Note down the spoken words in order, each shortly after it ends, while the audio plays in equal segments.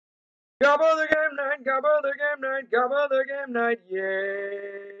Gobble the game night, gobble the game night, gobble the game night,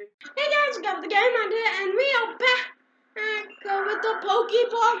 yay! Hey guys, Gobble the Game Night here, and we are back with the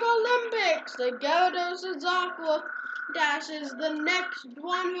PokéPark Olympics. The Gyarados Aqua Dash is the next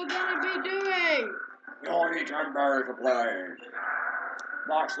one we're gonna be doing. You only need 10 berries to play.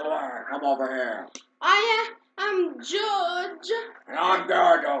 Watch the way, come over here. I am Judge. And I'm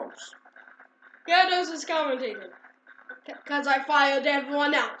Gyarados. Gyarados is commentating, because I fired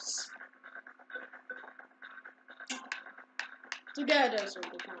everyone else. So Gyarados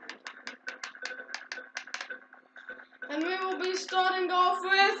will be commentating. And we will be starting off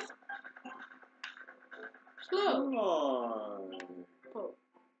with Slow. Oh.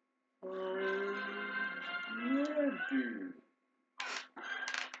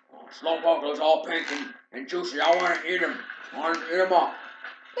 Slowpoke looks all pink and juicy. I want to eat him. I want to eat him up.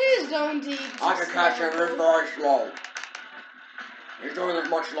 Please don't eat. I can catch him very slow. He's doing this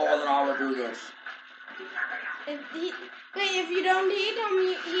much slower than I would do this. If you don't eat him,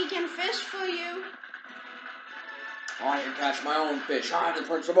 he can fish for you. I can catch my own fish. I'm the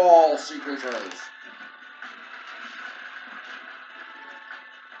prince of all sea creatures.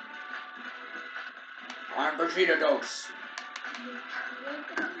 I'm Vidiocy.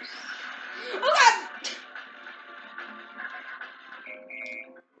 Oh God!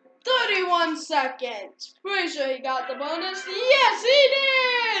 31 seconds. Pretty sure he got the bonus. Yes,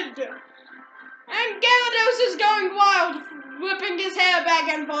 he did! And Gyarados is going wild, whipping his hair back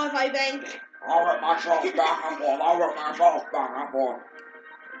and forth, I think. I'll whip myself back and forth. I'll whip myself back and forth.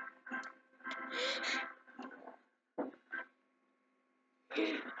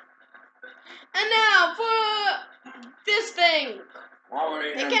 And now for this thing. I would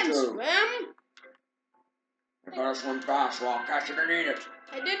eat They him can too. swim. You better swim fast so I'll catch it and eat it.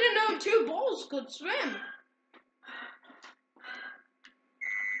 I didn't know 2 bulls could swim.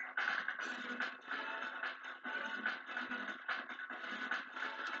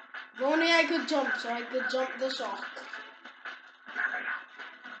 If only I could jump, so I could jump the shark.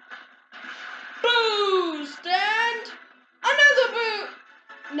 Boost and another boost.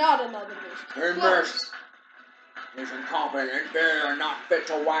 Not another boost. He missed. He's incompetent and they're not fit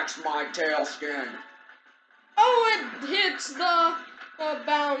to wax my tail skin. Oh, it hits the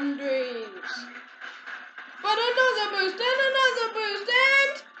boundaries. But another boost and another boost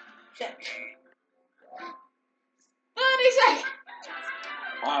and shit. 30 seconds.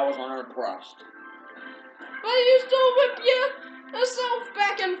 I was unimpressed. But you still whip yourself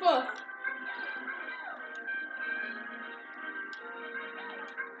back and forth.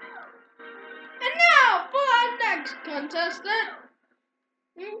 And now for our next contestant.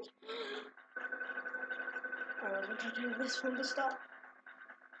 I wanted to do this from the start.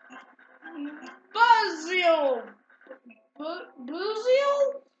 Buzio. Buzio?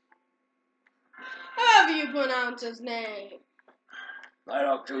 However you pronounce his name. They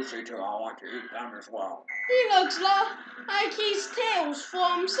look juicy too. I want to eat them as well. He looks like he's Tails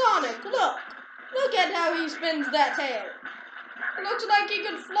from Sonic. Look at how he spins that tail. It looks like he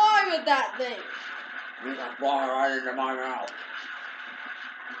could fly with that thing. You can fly right into my mouth.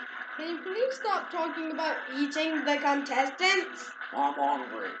 Can you please stop talking about eating the contestants? I'm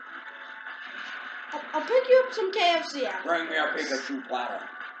hungry. I'll pick you up some KFC after. Bring me a Pikachu platter.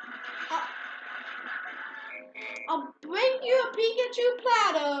 I'll bring you a Pikachu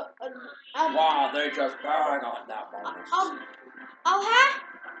platter. Wow, they just barely got that bonus. I'll have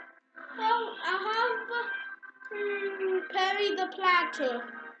Perry the platter.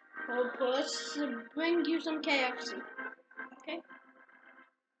 Puss, bring you some KFC. Okay?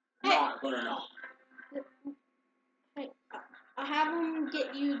 Hey. Not good enough. Hey, I'll have him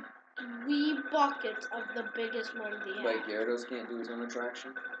get you 3 buckets of the biggest one they have. Wait, Gyarados can't do his own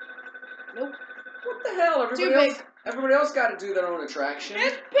attraction? Nope. What the hell? Everybody else got to do their own attraction.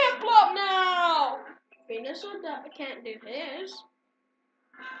 It's Piplup now! Venusaur can't do his.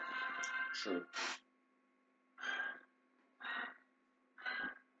 True.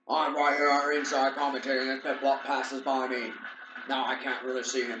 I'm right here inside commentating and Piplup passes by me. Now I can't really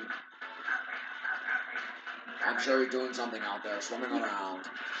see him. I'm sure he's doing something out there, swimming around.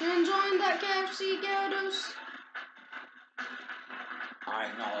 You enjoying that KFC, Gyarados? I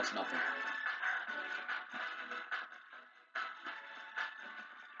acknowledge nothing.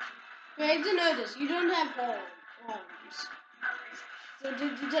 Great to notice, you don't have arms. So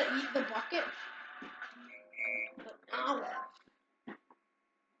did you just eat the bucket? Ow.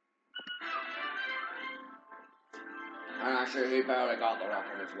 And actually, he barely got the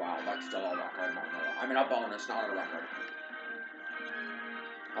record as well, but still a record. I mean, a bonus, not a record.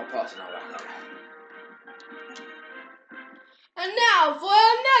 A personal record. And now for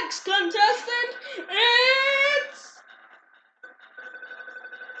our next contestant.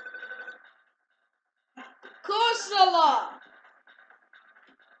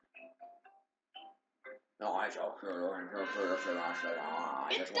 honestly.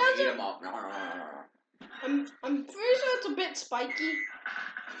 I just want to eat them up. I'm pretty sure it's a bit spiky.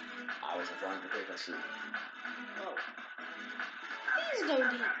 I was referring to Pikachu. Oh. Please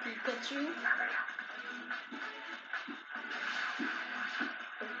don't eat Pikachu.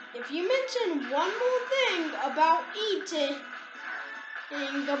 If you mention one more thing about eating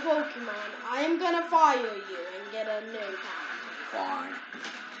the Pokemon, I am gonna fire you and get a new comment. Fine.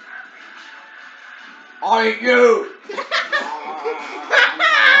 I'll eat you!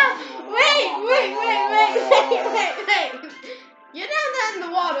 Wait. You're down there in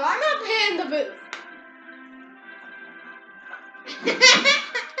the water. I'm up here in the booth.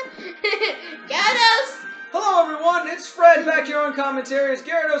 Gyarados! Hello everyone, it's Fred back here on commentary as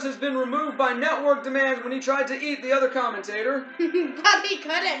Gyarados has been removed by network demands when he tried to eat the other commentator. But he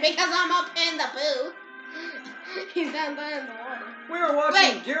couldn't because I'm up in the booth. He's down there in the water. We are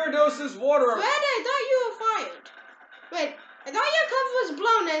watching Gyarados' water. Fred, I thought you were fired. Wait, I thought your cover was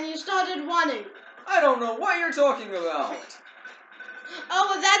blown and you started running. I don't know what you're talking about. Oh,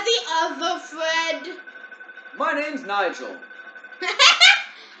 was that the other Fred? My name's Nigel.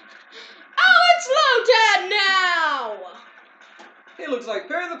 Oh, it's Lotad now! He looks like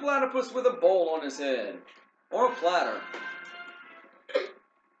Perry the Platypus with a bowl on his head. Or a platter.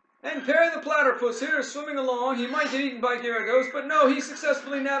 And Perry the Platypus here is swimming along. He might get eaten by Gyarados, but no, he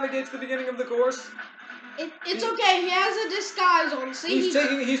successfully navigates the beginning of the course. It's okay, he has a disguise on. See,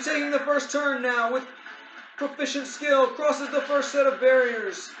 he's taking the first turn now with proficient skill, crosses the first set of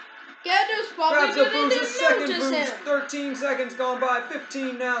barriers. Gyarados probably Grabs a boost, a second notice boost, him. 13 seconds gone by,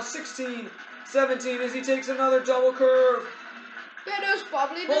 15 now, 16, 17 as he takes another double curve. Gyarados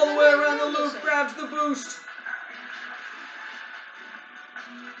probably All the way around the notice loop, him. grabs the boost.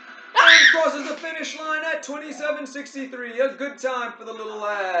 And crosses the finish line at 27.63. A good time for the little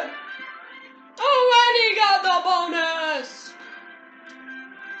lad. Oh, and he got the bonus!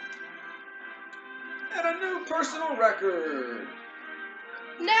 And a new personal record.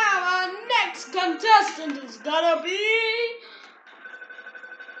 Now our next contestant is gonna be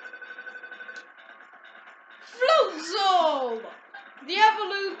Floatzel, the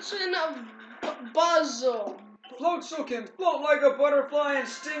evolution of Buzzle. Floatzel can float like a butterfly and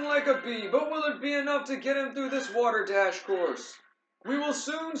sting like a bee, but will it be enough to get him through this water dash course? We will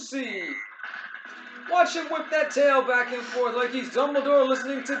soon see. Watch him whip that tail back and forth like he's Dumbledore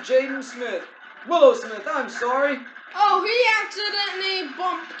listening to Jaden Smith. Willow Smith, I'm sorry. Oh, he accidentally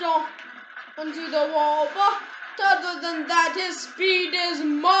bumped off onto the wall, but other than that, his speed is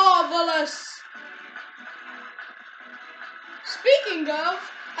marvelous. Speaking of,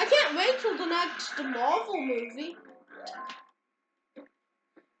 I can't wait till the next Marvel movie.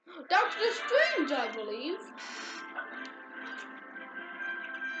 Doctor Strange, I believe.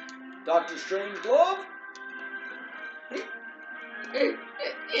 Dr. Strangelove?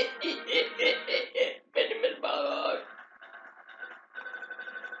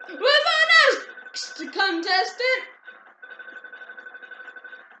 With our next contestant,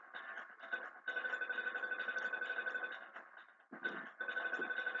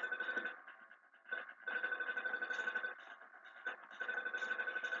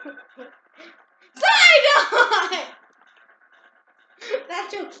 Side-Eye! That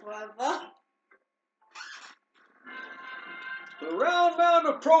took forever. The round mound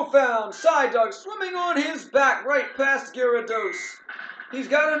of profound, Psyduck swimming on his back right past Gyarados. He's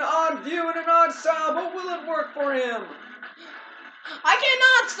got an odd view and an odd style, but will it work for him? I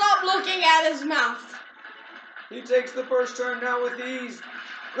cannot stop looking at his mouth. He takes the first turn now with ease,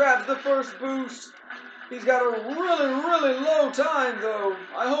 grabs the first boost. He's got a really low time though.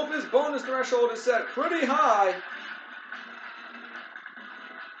 I hope his bonus threshold is set pretty high.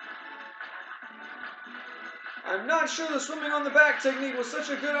 I'm not sure the swimming on the back technique was such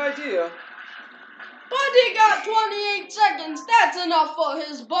a good idea. But he got 28 seconds. That's enough for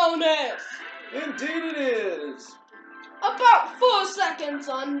his bonus. Indeed it is. About 4 seconds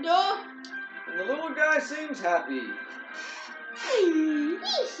under. And the little guy seems happy. He's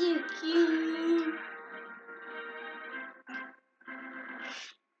so cute.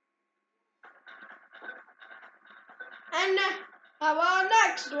 And our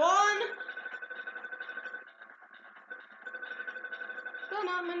next one.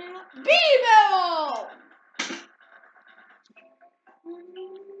 B-Barrel!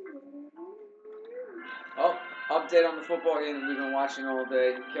 Oh, update on the football game that we've been watching all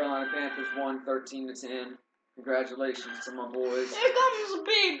day. Carolina Panthers won 13-10. Congratulations to my boys. Here comes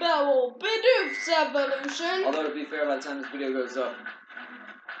B-Barrel, Bidoof's evolution. Although to be fair, by the time this video goes up,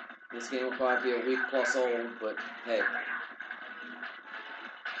 this game will probably be a week plus old, but hey.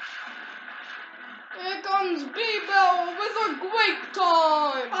 Here comes B-Bell with a great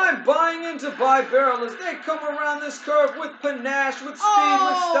time. I'm buying into Barrel as they come around this curve with panache, with speed,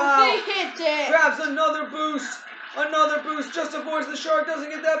 with Oh, style. they hit it. Grabs another boost. Another boost. Just avoids the shark. Doesn't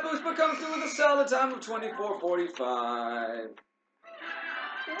get that boost, but comes through with a solid time of 24:45.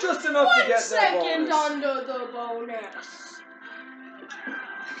 Just enough to get that bonus. 1 second under the bonus.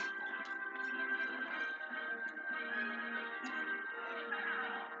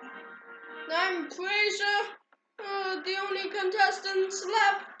 I'm pretty sure the only contestants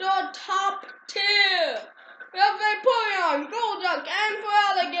left are top tier. We have Vaporeon, Golduck, and for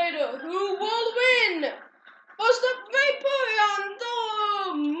Alligator, who will win. First up, Vaporeon, the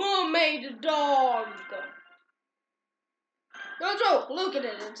mermaid dog. No joke, look at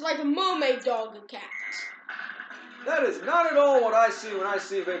it. It's like a mermaid dog cat. That is not at all what I see when I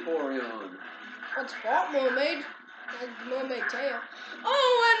see Vaporeon. What's part mermaid? Has mermaid tail.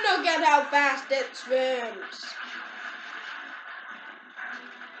 Oh, and look at how fast it swims.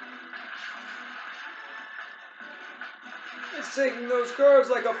 It's taking those curves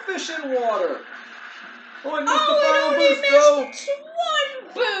like a fish in water. Oh, it missed Oh, the it final only boost though. missed one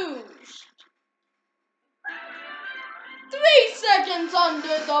boost. 3 seconds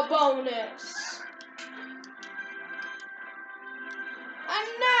under the bonus. And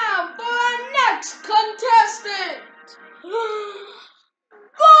now for our next contestant.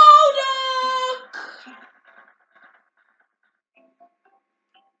 Golduck!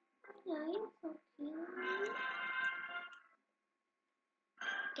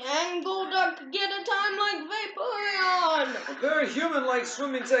 Can Golduck get a time like Vaporeon? A very human-like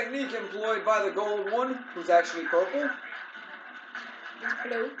swimming technique employed by the gold one, who's actually purple. It's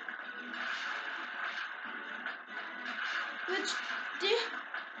blue. Which,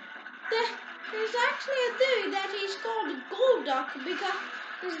 there's actually a theory that he's called Golduck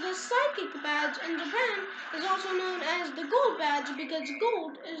because the psychic badge in Japan is also known as the gold badge because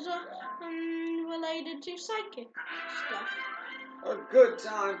gold is related to psychic stuff. A good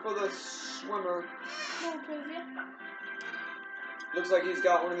time for the swimmer. No trivia. Looks like he's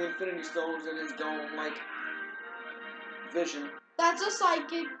got one of the Infinity Stones in his dome, like vision. That's a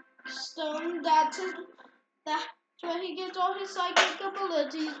psychic stone. That's where he gets all his psychic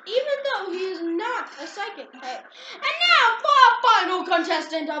abilities, even though he is not a psychic. Hey. And now for our final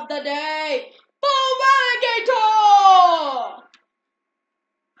contestant of the day, Alligator!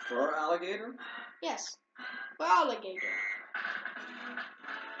 For alligator? Yes, for Alligator.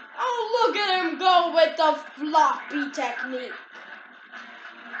 Oh, look at him go with the floppy technique.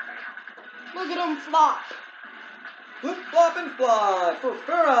 Look at him flop. Flip, flop, and fly for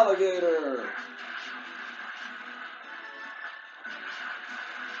Fair Alligator.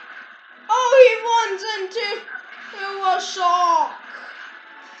 Oh, he runs into a shark.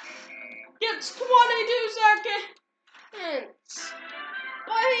 Gets 22 seconds.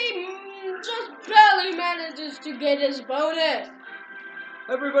 But he just barely manages to get his bonus.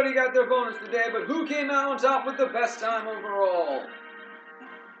 Everybody got their bonus today, but who came out on top with the best time overall?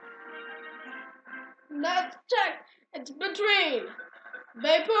 Let's check. It's between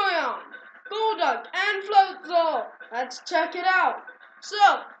Vaporeon, Golduck, and Floatzel. Let's check it out.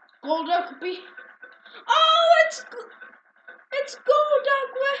 So, Golduck be... Oh, it's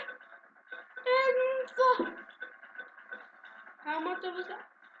Golduck with... And the... How much was that?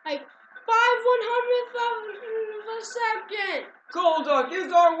 Like 5/100th of a second. Golduck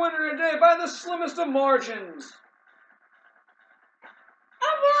is our winner today by the slimmest of margins.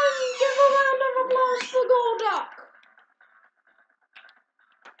 Everyone give a round of applause for Golduck.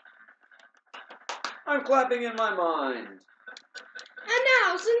 I'm clapping in my mind. And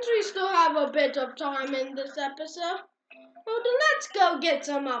now, since we still have a bit of time in this episode, well, then let's go get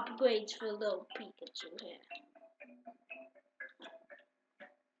some upgrades for little Pikachu here.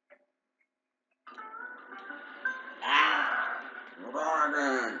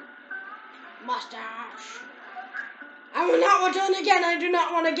 Mustache. I will not return again. I do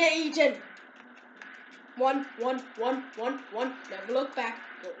not want to get eaten. One. Never look back.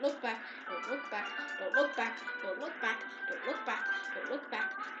 Don't look back. Don't look back. Don't look back. Don't look back. Don't look back. Don't look back.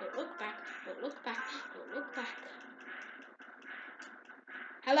 Don't look back. Don't look back. Don't look back.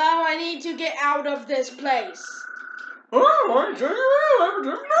 Hello, I need to get out of this place. Oh, I tell you,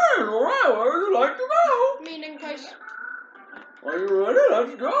 all right, where would you like to go? Meaning place. Are you ready?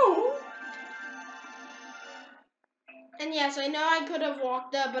 Let's go. And yes, I know I could have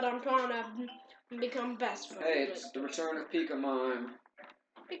walked there, but I'm trying to become best friends. Hey, it's the return of Pokemon.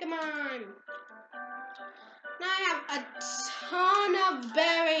 Pokemon. Now I have a ton of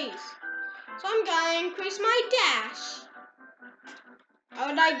berries, so I'm gonna increase my dash. I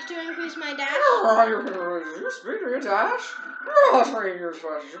would like to increase my dash. You speak to your dash? Oh, 3 years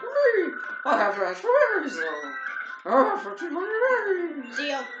faster than me. I have dash berries though. Oh, 1,500 berries.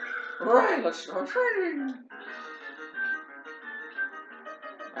 Deal. Right, let's start training.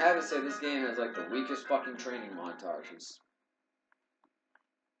 I have to say, this game has like the weakest fucking training montages.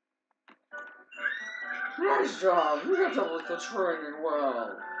 Nice job, you got done with the training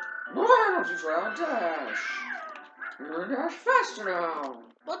well. Why don't you try out dash? You're dash faster now.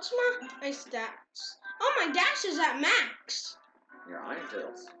 What's my stats? Oh, my dash is at max. Your Iron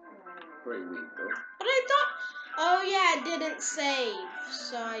Tail's pretty weak though. But I thought, oh yeah, it didn't save,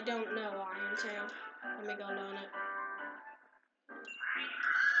 so I don't know Iron Tail. Let me go learn it.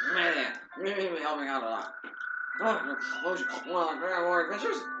 Man, you need me helping out a lot. More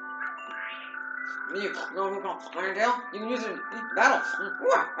adventures? You know Iron Tail? You can use it in battle.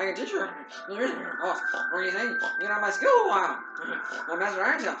 I can teach you. What do you think? You know my skill? Wow. I'm Master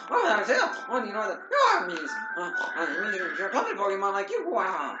Iron Tail. Oh, without a tail. Oh, you know what that means? You're a puppet Pokemon like you.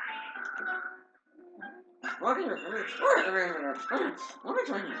 Wow. What can you? Let me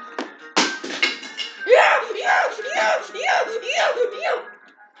train you. Yeah.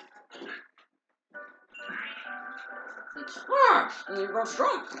 You grow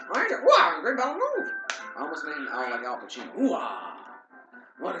strong. Wow, great battle move. I almost made an owl like Al Pacino. Ooh-ah.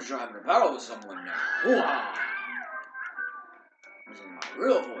 What is driving a battle with someone now? Ooh-ah. Using my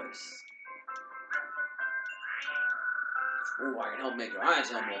real voice. Ooh, I can help make your Iron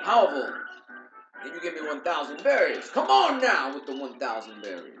Tail more powerful. Can you give me 1,000 berries? Come on now with the 1,000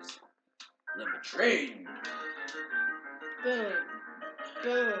 berries. Let me train you. Boom.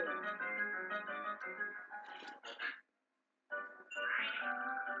 Boom.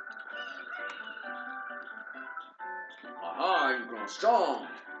 Aha, you've grown strong.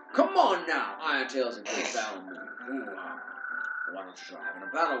 Come on now, Iron Tail's a great battle move. Ooh-ah. Why don't you try having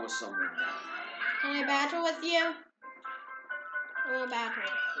a battle with someone now? Can I battle with you? I will battle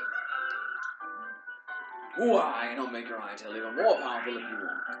with you. Ooh, I can help make your Iron Tail even more powerful if you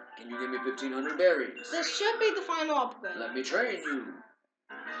want. Can you give me 1,500 berries? This should be the final upgrade. Let me train you.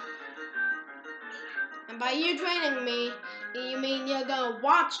 And by you training me, you mean you're gonna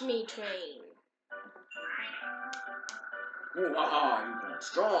watch me train. Ooh, aha, you've grown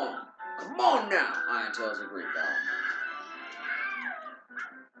strong. Come on now, Iron Tail's a great battle.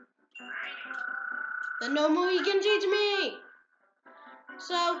 Then no more you can teach me.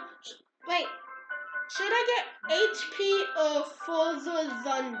 So, wait. Should I get HP or for the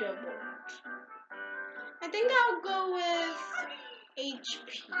Thunderbolt? I think I'll go with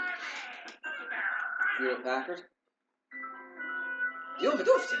HP. Hewlett Packard? Yo,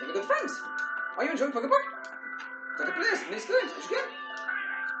 Vidiocy, we're good friends. Are you enjoying PokéPark? Got a place, nice good, as you can.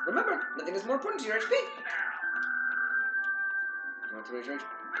 Remember, nothing is more important to your HP. You want to raise your HP?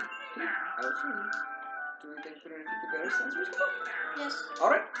 I'll train you. Do you think 350 berries sounds reasonable? Yes.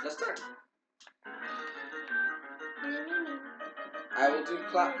 Alright, let's start. I will do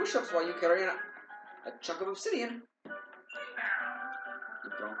clap push-ups while you carry a chunk of obsidian.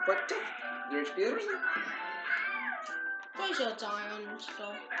 You've grown quite tough. Your HP is risen. Pretty sure it's iron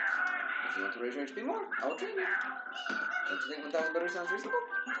stuff. If you want to raise your HP more, I will train you. Don't you think 1,000 berries sounds reasonable?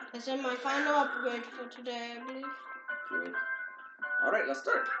 This is my final upgrade for today, I believe. Good. Alright, let's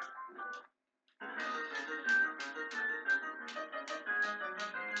start.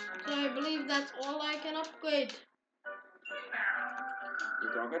 So I believe that's all I can upgrade.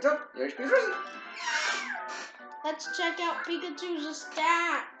 You've grown quite tough. Your HP is risen. Let's check out Pikachu's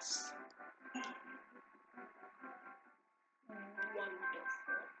stats. Wonderful.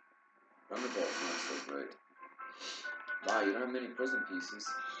 Thunderbolt's not so great. Wow, you don't have many prism pieces.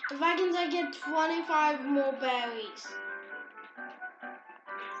 If I can get 25 more berries.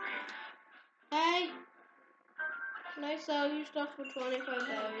 Hey, can I sell you stuff for 25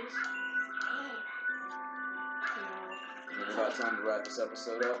 berries? No. It's about time to wrap this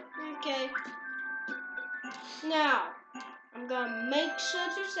episode up. Okay. Now, I'm gonna make sure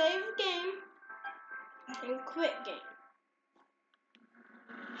to save game and quit game.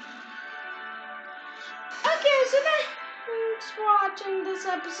 Okay, so thanks for watching this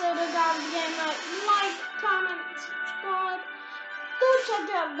episode of God's Game Night. Like, comment, subscribe. Go check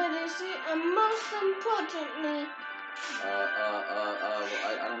out Vidiocy, and most importantly, I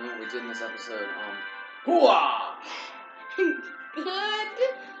don't know what we did in this episode. Hooah!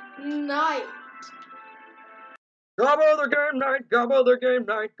 good night. Gobble their game night, gobble their game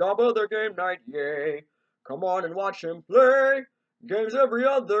night, gobble their game night, yay. Come on and watch him play. Games every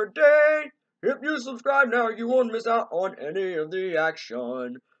other day. If you subscribe now, you won't miss out on any of the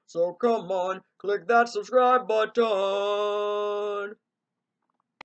action. So come on, click that subscribe button.